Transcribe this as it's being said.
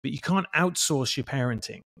but you can't outsource your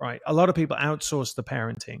parenting, right? A lot of people outsource the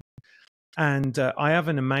parenting. And I have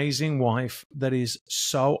an amazing wife that is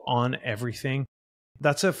so on everything.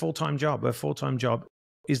 That's her full-time job. Her full-time job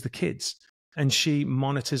is the kids. And she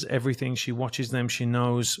monitors everything. She watches them. She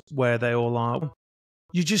knows where they all are.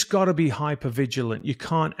 You just got to be hyper vigilant. You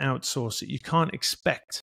can't outsource it. You can't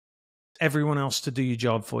expect everyone else to do your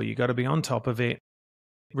job for you. You got to be on top of it.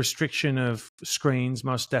 Restriction of screens,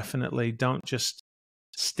 most definitely. Don't just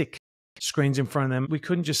stick screens in front of them. We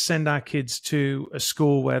couldn't just send our kids to a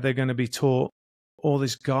school where they're going to be taught all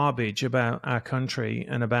this garbage about our country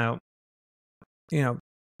and about, I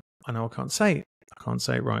know I can't say it. I can't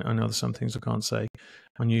say it right. I know there's some things I can't say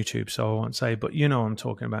on YouTube, so I won't say, but you know what I'm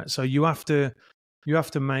talking about. So you have to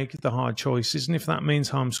make the hard choices. And if that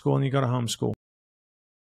means homeschooling, you got to homeschool.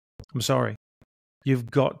 I'm sorry.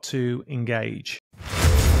 You've got to engage.